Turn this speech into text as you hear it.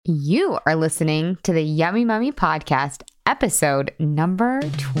You are listening to the Yummy Mummy Podcast, episode number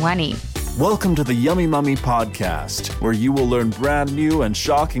 20. Welcome to the Yummy Mummy Podcast, where you will learn brand new and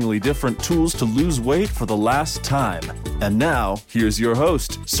shockingly different tools to lose weight for the last time. And now, here's your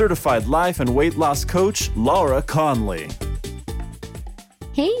host, certified life and weight loss coach, Laura Conley.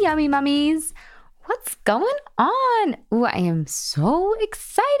 Hey, Yummy Mummies. What's going on? Ooh, I am so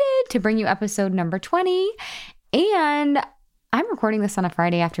excited to bring you episode number 20. And I'm recording this on a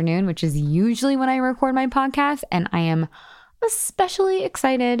Friday afternoon, which is usually when I record my podcast. And I am especially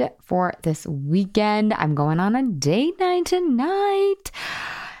excited for this weekend. I'm going on a date night tonight.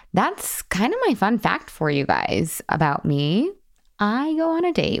 That's kind of my fun fact for you guys about me. I go on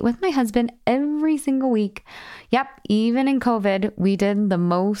a date with my husband every single week. Yep, even in COVID, we did the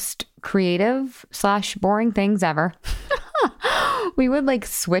most creative / boring things ever. We would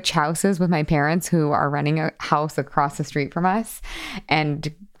switch houses with my parents who are renting a house across the street from us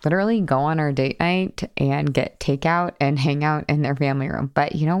and literally go on our date night and get takeout and hang out in their family room.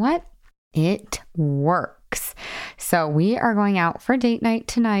 But you know what? It works. So we are going out for date night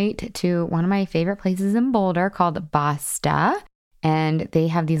tonight to one of my favorite places in Boulder called Basta. And they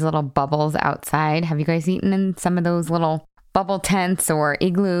have these little bubbles outside. Have you guys eaten in some of those little bubble tents or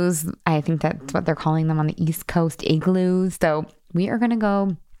igloos? I think that's what they're calling them on the East Coast, igloos. So we are going to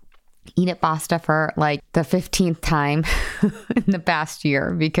go eat at Basta for the 15th time in the past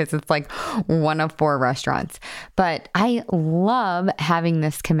year because it's one of 4 restaurants. But I love having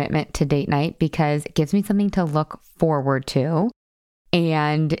this commitment to date night because it gives me something to look forward to.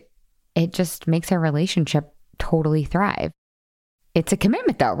 And it just makes our relationship totally thrive. It's a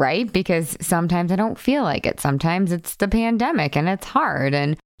commitment though, right? Because sometimes I don't feel like it. Sometimes it's the pandemic and it's hard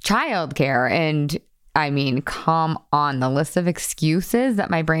and childcare. And I mean, come on, the list of excuses that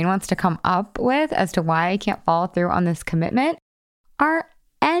my brain wants to come up with as to why I can't follow through on this commitment are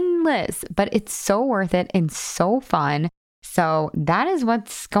endless, but it's so worth it and so fun. So that is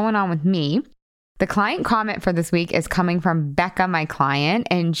what's going on with me. The client comment for this week is coming from Becca, my client.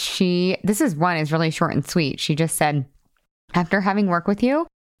 And this is really short and sweet. She just said, after having worked with you,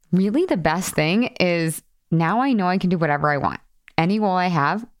 really the best thing is now I know I can do whatever I want. Any goal I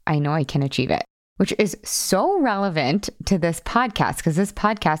have, I know I can achieve it, which is so relevant to this podcast because this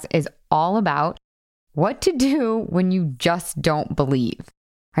podcast is all about what to do when you just don't believe,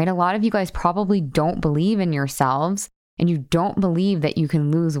 right? A lot of you guys probably don't believe in yourselves and you don't believe that you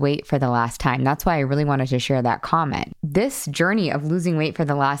can lose weight for the last time. That's why I really wanted to share that comment. This journey of losing weight for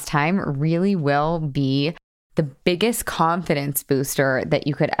the last time really will be the biggest confidence booster that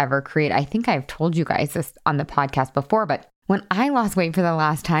you could ever create. I think I've told you guys this on the podcast before, but when I lost weight for the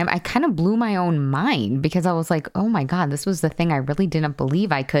last time, I kind of blew my own mind because I was like, oh my God, this was the thing I really didn't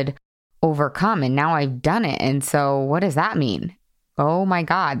believe I could overcome. And now I've done it. And so what does that mean? Oh my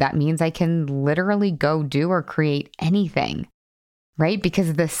God, that means I can literally go do or create anything, right?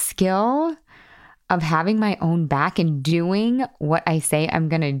 Because the skill of having my own back and doing what I say I'm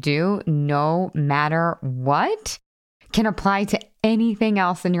going to do, no matter what, can apply to anything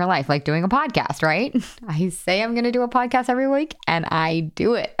else in your life, like doing a podcast, right? I say I'm going to do a podcast every week and I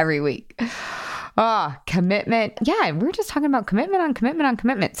do it every week. Oh, commitment. Yeah, we're just talking about commitment on commitment on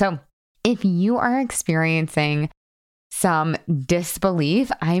commitment. So if you are experiencing some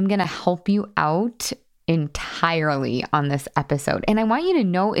disbelief, I'm going to help you out entirely on this episode. And I want you to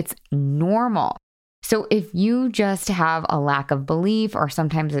know it's normal. So if you just have a lack of belief or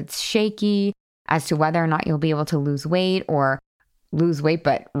sometimes it's shaky as to whether or not you'll be able to lose weight or lose weight,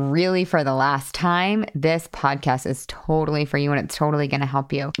 but really for the last time, this podcast is totally for you and it's totally going to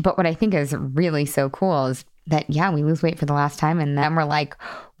help you. But what I think is really so cool is that, we lose weight for the last time and then we're like,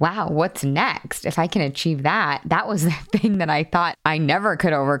 wow, what's next? If I can achieve that was the thing that I thought I never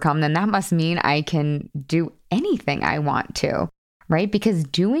could overcome, then that must mean I can do anything I want to. Right? Because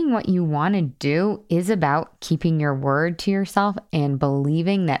doing what you want to do is about keeping your word to yourself and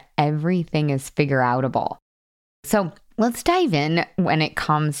believing that everything is figure outable. So let's dive in when it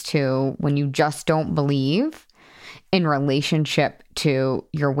comes to when you just don't believe in relationship to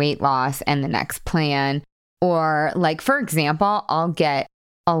your weight loss and the next plan. Or for example, I'll get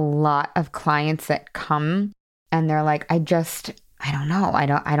a lot of clients that come and they're like, I don't know.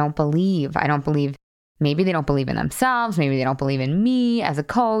 I don't believe. Maybe they don't believe in themselves. Maybe they don't believe in me as a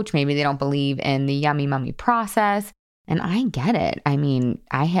coach. Maybe they don't believe in the Yummy Mummy process. And I get it. I mean,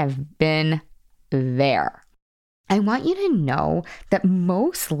 I have been there. I want you to know that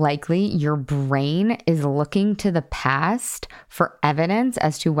most likely your brain is looking to the past for evidence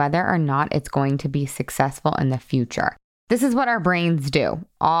as to whether or not it's going to be successful in the future. This is what our brains do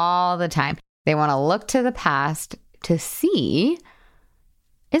all the time. They want to look to the past to see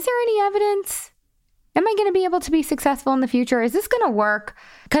Is there any evidence? Am I going to be able to be successful in the future? Is this going to work?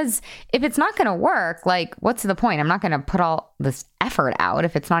 Because if it's not going to work, like, what's the point? I'm not going to put all this effort out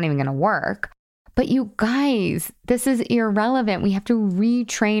if it's not even going to work. But you guys, this is irrelevant. We have to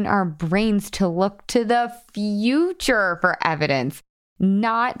retrain our brains to look to the future for evidence,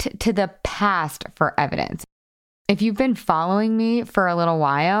 not to the past for evidence. If you've been following me for a little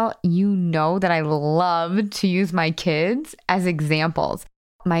while, you know that I love to use my kids as examples.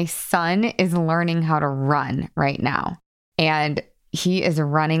 My son is learning how to run right now, and he is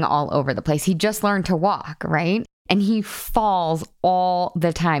running all over the place. He just learned to walk, right? And he falls all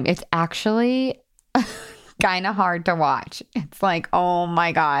the time. It's actually kind of hard to watch. It's like, oh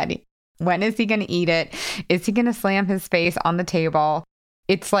my God, when is he going to eat it? Is he going to slam his face on the table?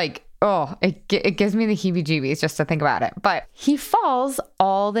 It's like, oh, it gives me the heebie-jeebies just to think about it. But he falls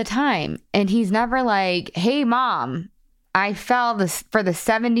all the time. And he's never like, hey, Mom, I fell for the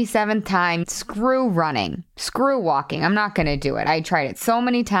 77th time. Screw running. Screw walking. I'm not going to do it. I tried it so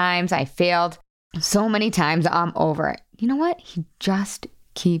many times. I failed so many times. I'm over it. You know what? He just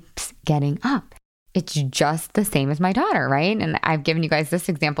keeps getting up. It's just the same as my daughter, right? And I've given you guys this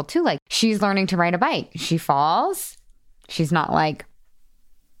example too. Like, she's learning to ride a bike. She falls. She's not like,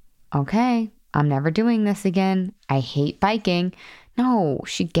 okay, I'm never doing this again. I hate biking. No,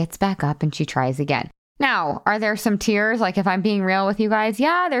 she gets back up and she tries again. Now, are there some tears? Like, if I'm being real with you guys,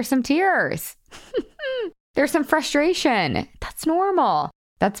 yeah, there's some tears. There's some frustration. That's normal.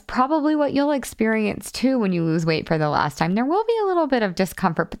 That's probably what you'll experience too when you lose weight for the last time. There will be a little bit of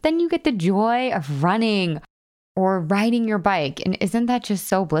discomfort, but then you get the joy of running or riding your bike. And isn't that just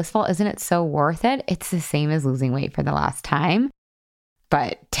so blissful? Isn't it so worth it? It's the same as losing weight for the last time,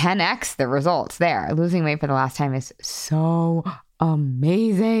 but 10x the results there. Losing weight for the last time is so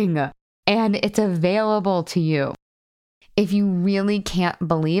amazing, and it's available to you. If you really can't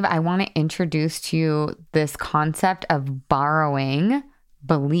believe, I want to introduce to you this concept of borrowing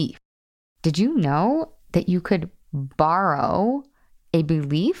belief. Did you know that you could borrow a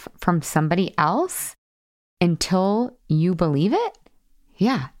belief from somebody else until you believe it?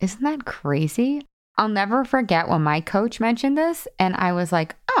 Yeah, isn't that crazy? I'll never forget when my coach mentioned this, and I was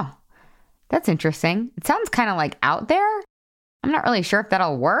like, oh, that's interesting. It sounds kind of like out there. I'm not really sure if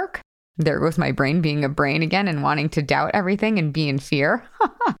that'll work. There goes my brain being a brain again and wanting to doubt everything and be in fear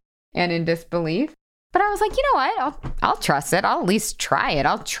and in disbelief. But I was like, you know what? I'll trust it. I'll at least try it.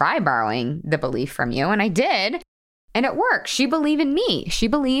 I'll try borrowing the belief from you. And I did. And it worked. She believed in me. She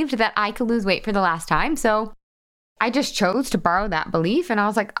believed that I could lose weight for the last time. So I just chose to borrow that belief. And I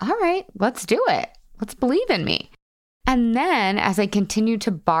was like, all right, let's do it. Let's believe in me. And then as I continued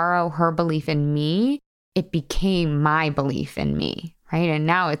to borrow her belief in me, it became my belief in me, right? And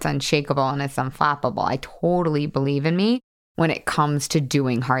now it's unshakable and it's unflappable. I totally believe in me when it comes to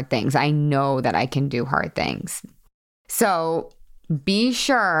doing hard things. I know that I can do hard things. So be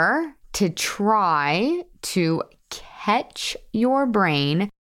sure to try to catch your brain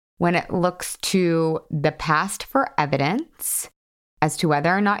when it looks to the past for evidence as to whether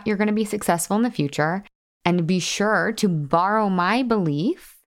or not you're going to be successful in the future. And be sure to borrow my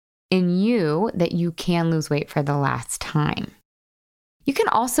belief in you that you can lose weight for the last time. You can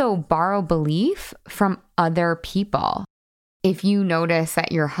also borrow belief from other people. If you notice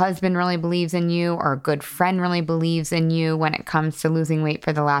that your husband really believes in you or a good friend really believes in you when it comes to losing weight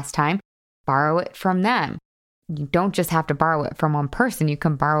for the last time, borrow it from them. You don't just have to borrow it from one person. You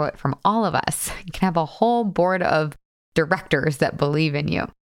can borrow it from all of us. You can have a whole board of directors that believe in you,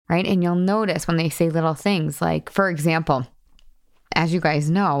 right? And you'll notice when they say little things like, for example, as you guys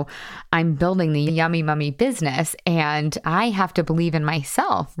know, I'm building the Yummy Mummy business and I have to believe in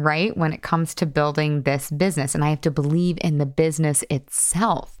myself, right? When it comes to building this business, and I have to believe in the business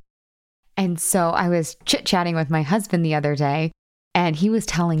itself. And so I was chit-chatting with my husband the other day, and he was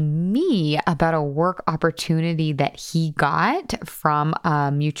telling me about a work opportunity that he got from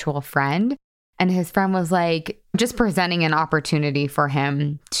a mutual friend. And his friend was like, just presenting an opportunity for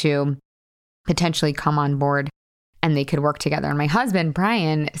him to potentially come on board and they could work together. And my husband,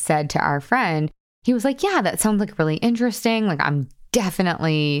 Brian, said to our friend, he was like, yeah, that sounds like really interesting. Like, I'm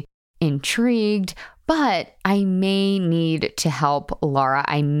definitely intrigued, but I may need to help Laura.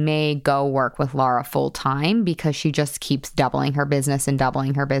 I may go work with Laura full time because she just keeps doubling her business and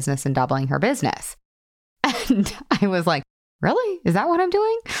doubling her business and doubling her business. And I was like, really? Is that what I'm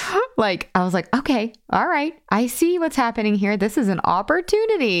doing? Like, I was like, okay, all right. I see what's happening here. This is an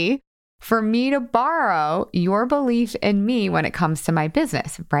opportunity for me to borrow your belief in me when it comes to my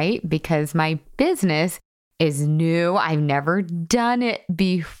business, right? Because my business is new. I've never done it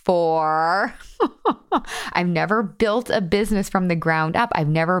before. I've never built a business from the ground up. I've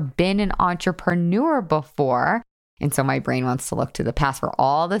never been an entrepreneur before. And so my brain wants to look to the past for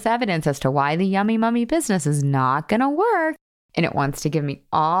all this evidence as to why the Yummy Mummy business is not going to work. And it wants to give me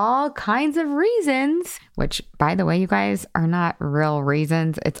all kinds of reasons, which, by the way, you guys, are not real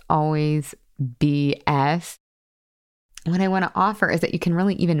reasons. It's always BS. What I want to offer is that you can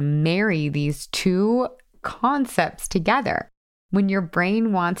really even marry these two concepts together. When your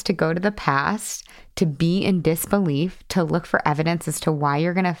brain wants to go to the past, to be in disbelief, to look for evidence as to why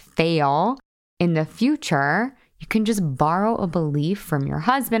you're going to fail in the future, you can just borrow a belief from your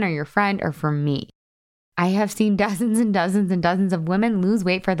husband or your friend or from me. I have seen dozens and dozens and dozens of women lose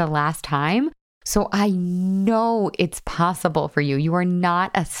weight for the last time. So I know it's possible for you. You are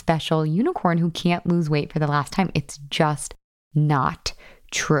not a special unicorn who can't lose weight for the last time. It's just not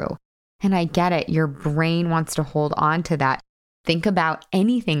true. And I get it. Your brain wants to hold on to that. Think about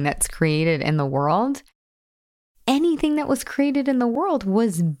anything that's created in the world. Anything that was created in the world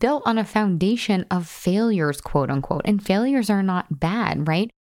was built on a foundation of failures, quote unquote. And failures are not bad, right?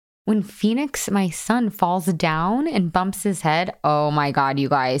 When Phoenix, my son, falls down and bumps his head, oh my God, you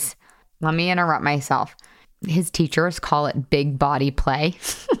guys, let me interrupt myself. His teachers call it big body play.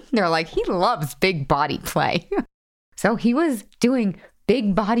 They're like, he loves big body play. So he was doing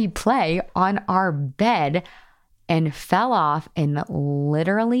big body play on our bed and fell off and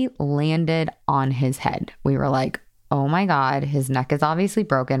literally landed on his head. We were like, oh my God, his neck is obviously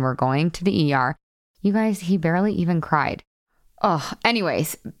broken. We're going to the ER. You guys, he barely even cried. Oh,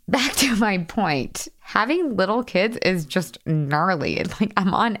 anyways, back to my point. Having little kids is just gnarly. It's like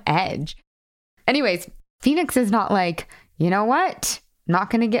I'm on edge. Anyways, Phoenix is not like, you know what? Not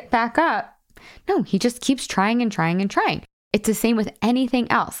going to get back up. No, he just keeps trying and trying and trying. It's the same with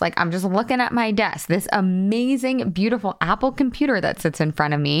anything else. Like I'm just looking at my desk. This amazing, beautiful Apple computer that sits in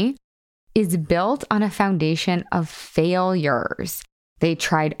front of me is built on a foundation of failures. They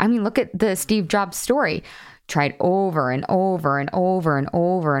tried, look at the Steve Jobs story. Tried over and over and over and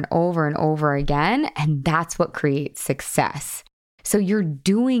over and over and over again. And that's what creates success. So you're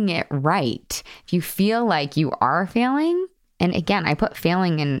doing it right. If you feel like you are failing, and again, I put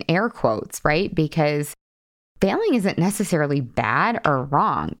failing in air quotes, right? Because failing isn't necessarily bad or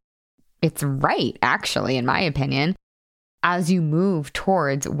wrong. It's right, actually, in my opinion, as you move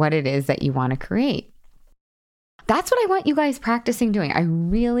towards what it is that you want to create. That's what I want you guys practicing doing. I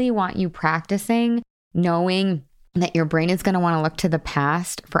really want you practicing knowing that your brain is going to want to look to the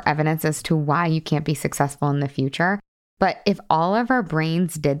past for evidence as to why you can't be successful in the future. But if all of our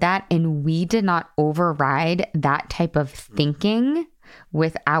brains did that and we did not override that type of thinking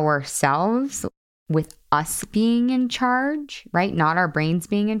with ourselves, with us being in charge, right? Not our brains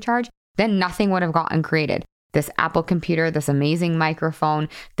being in charge, then nothing would have gotten created. This Apple computer, this amazing microphone,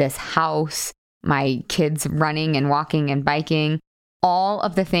 this house, my kids running and walking and biking, all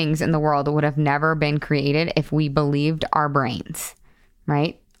of the things in the world would have never been created if we believed our brains,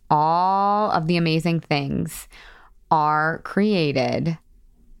 right? All of the amazing things are created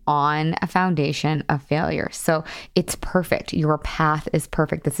on a foundation of failure. So it's perfect. Your path is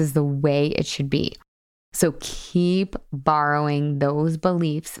perfect. This is the way it should be. So keep borrowing those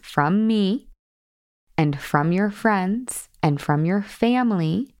beliefs from me and from your friends and from your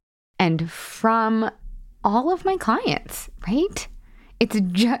family and from all of my clients, right?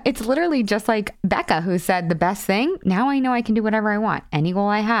 It's literally just like Becca, who said the best thing, now I know I can do whatever I want. Any goal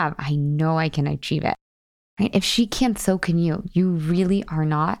I have, I know I can achieve it. Right? If she can, so can you. You really are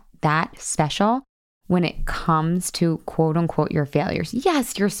not that special when it comes to quote unquote your failures.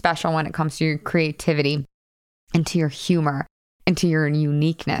 Yes, you're special when it comes to your creativity and to your humor and to your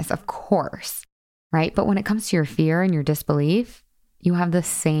uniqueness, of course, right? But when it comes to your fear and your disbelief, you have the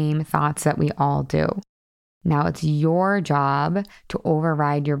same thoughts that we all do. Now it's your job to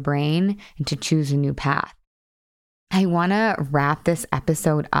override your brain and to choose a new path. I want to wrap this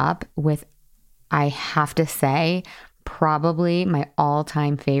episode up with, I have to say, probably my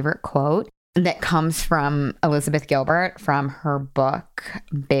all-time favorite quote that comes from Elizabeth Gilbert from her book,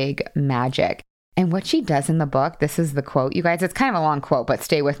 Big Magic. And what she does in the book, this is the quote. You guys, it's kind of a long quote, but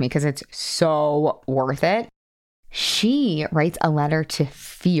stay with me because it's so worth it. She writes a letter to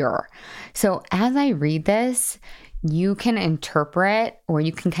fear. So as I read this, you can interpret or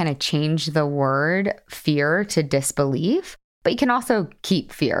you can kind of change the word fear to disbelief, but you can also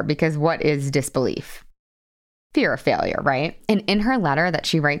keep fear because what is disbelief? Fear of failure, right? And in her letter that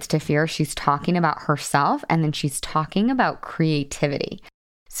she writes to fear, she's talking about herself and then she's talking about creativity.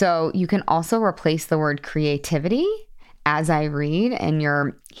 So you can also replace the word creativity as I read and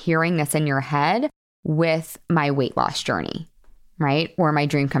you're hearing this in your head with my weight loss journey, right? Or my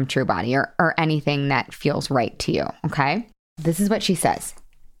dream come true body or anything that feels right to you, okay? This is what she says.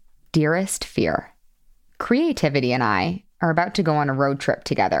 Dearest Fear, creativity and I are about to go on a road trip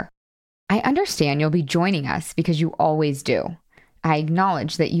together. I understand you'll be joining us because you always do. I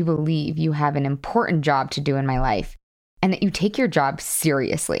acknowledge that you believe you have an important job to do in my life and that you take your job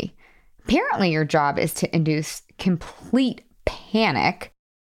seriously. Apparently, your job is to induce complete panic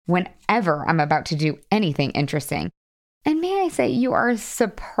whenever I'm about to do anything interesting. And may I say, you are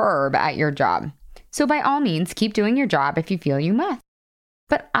superb at your job. So by all means, keep doing your job if you feel you must.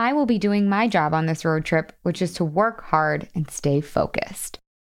 But I will be doing my job on this road trip, which is to work hard and stay focused.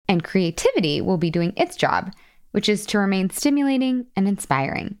 And creativity will be doing its job, which is to remain stimulating and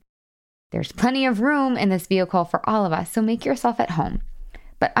inspiring. There's plenty of room in this vehicle for all of us, so make yourself at home.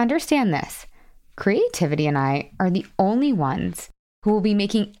 But understand this, creativity and I are the only ones who will be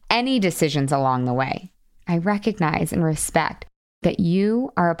making any decisions along the way. I recognize and respect that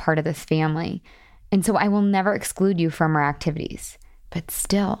you are a part of this family, and so I will never exclude you from our activities. But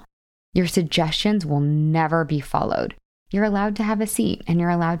still, your suggestions will never be followed. You're allowed to have a seat and you're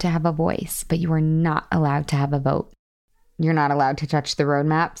allowed to have a voice, but you are not allowed to have a vote. You're not allowed to touch the road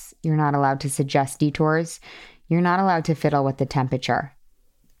maps. You're not allowed to suggest detours. You're not allowed to fiddle with the temperature.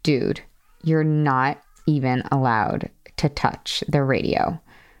 Dude, you're not even allowed to touch the radio.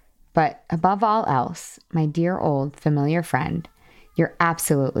 But above all else, my dear old familiar friend, you're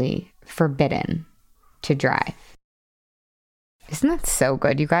absolutely forbidden to drive. Isn't that so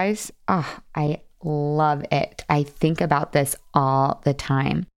good, you guys? Oh, I love it. I think about this all the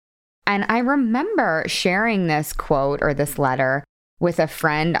time. And I remember sharing this quote or this letter with a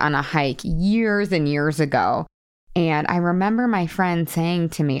friend on a hike years and years ago. And I remember my friend saying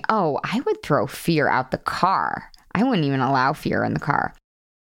to me, oh, I would throw fear out the car. I wouldn't even allow fear in the car.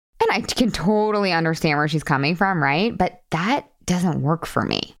 And I can totally understand where she's coming from, right? But that doesn't work for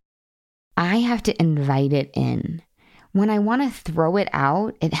me. I have to invite it in. When I want to throw it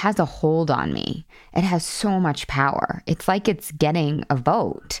out, it has a hold on me. It has so much power. It's like it's getting a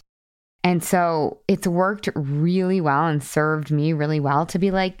vote. And so it's worked really well and served me really well to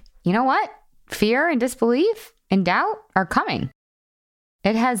be like, you know what? Fear and disbelief and doubt are coming.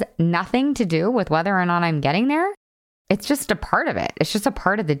 It has nothing to do with whether or not I'm getting there. It's just a part of it. It's just a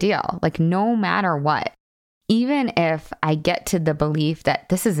part of the deal. Like no matter what, even if I get to the belief that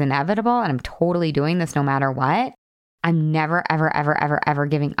this is inevitable and I'm totally doing this no matter what, I'm never, ever, ever, ever, ever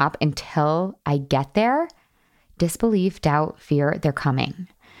giving up until I get there. Disbelief, doubt, fear, they're coming.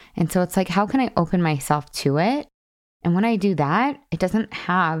 And so it's like, how can I open myself to it? And when I do that, it doesn't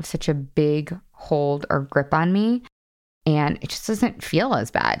have such a big hold or grip on me. And it just doesn't feel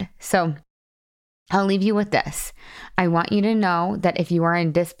as bad. So I'll leave you with this. I want you to know that if you are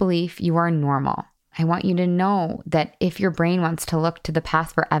in disbelief, you are normal. I want you to know that if your brain wants to look to the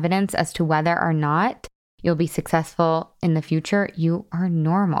past for evidence as to whether or not you'll be successful in the future, you are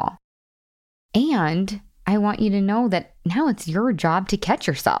normal. And I want you to know that now it's your job to catch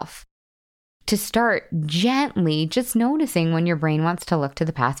yourself, to start gently just noticing when your brain wants to look to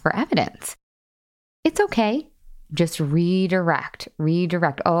the past for evidence. It's okay. Just redirect.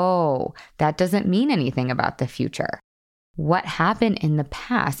 Oh, that doesn't mean anything about the future. What happened in the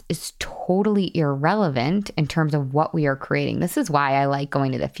past is totally irrelevant in terms of what we are creating. This is why I like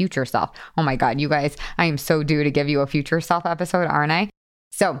going to the future self. Oh my God, you guys, I am so due to give you a future self episode, aren't I?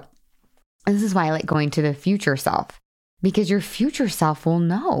 So this is why I like going to the future self, because your future self will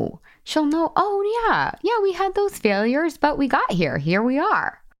know. She'll know, oh yeah, we had those failures, but we got here. Here we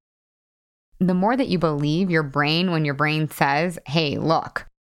are. The more that you believe your brain, when your brain says, hey, look,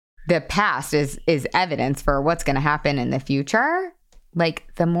 the past is evidence for what's going to happen in the future, like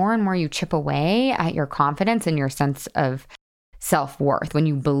the more and more you chip away at your confidence and your sense of self-worth when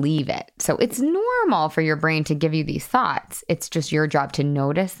you believe it. So it's normal for your brain to give you these thoughts. It's just your job to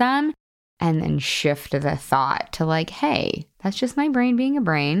notice them and then shift the thought to like, hey, that's just my brain being a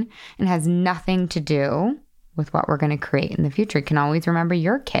brain and has nothing to do with what we're going to create in the future. You can always remember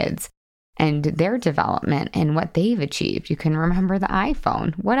your kids and their development and what they've achieved. You can remember the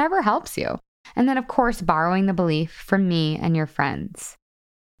iPhone, whatever helps you. And then, of course, borrowing the belief from me and your friends.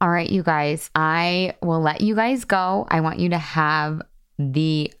 All right, you guys, I will let you guys go. I want you to have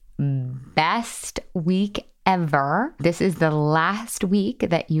the best week ever. This is the last week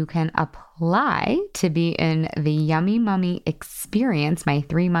that you can apply to be in the Yummy Mummy Experience, my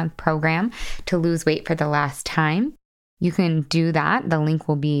 3-month program to lose weight for the last time. You can do that. The link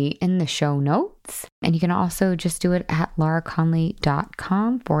will be in the show notes. And you can also just do it at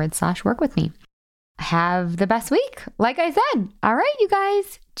lauraconley.com/work with me. Have the best week. Like I said. All right, you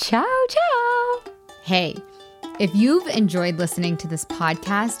guys. Ciao, ciao. Hey, if you've enjoyed listening to this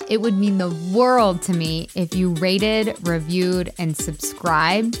podcast, it would mean the world to me if you rated, reviewed, and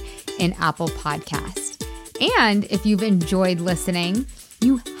subscribed in Apple Podcasts. And if you've enjoyed listening,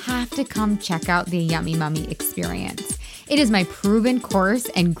 you have to come check out the Yummy Mummy experience. It is my proven course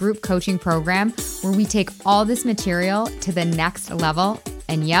and group coaching program where we take all this material to the next level.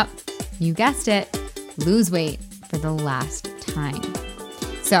 And yep, you guessed it, lose weight for the last time.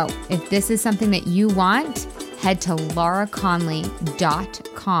 So if this is something that you want, head to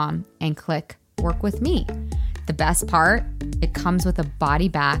lauraconley.com and click Work With Me. The best part, it comes with a body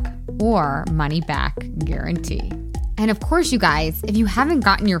back or money back guarantee. And of course, you guys, if you haven't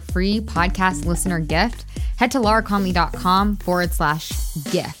gotten your free podcast listener gift, head to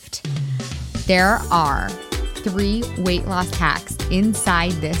lauraconley.com/gift. There are 3 weight loss hacks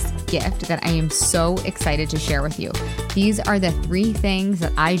inside this gift that I am so excited to share with you. These are the 3 things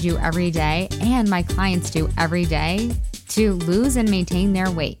that I do every day and my clients do every day to lose and maintain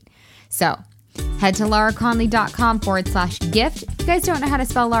their weight. So head to lauraconley.com/gift. If you guys don't know how to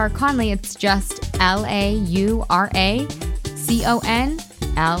spell Laura Conley, it's just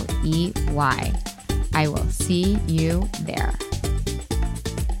LauraConley. I will see you there.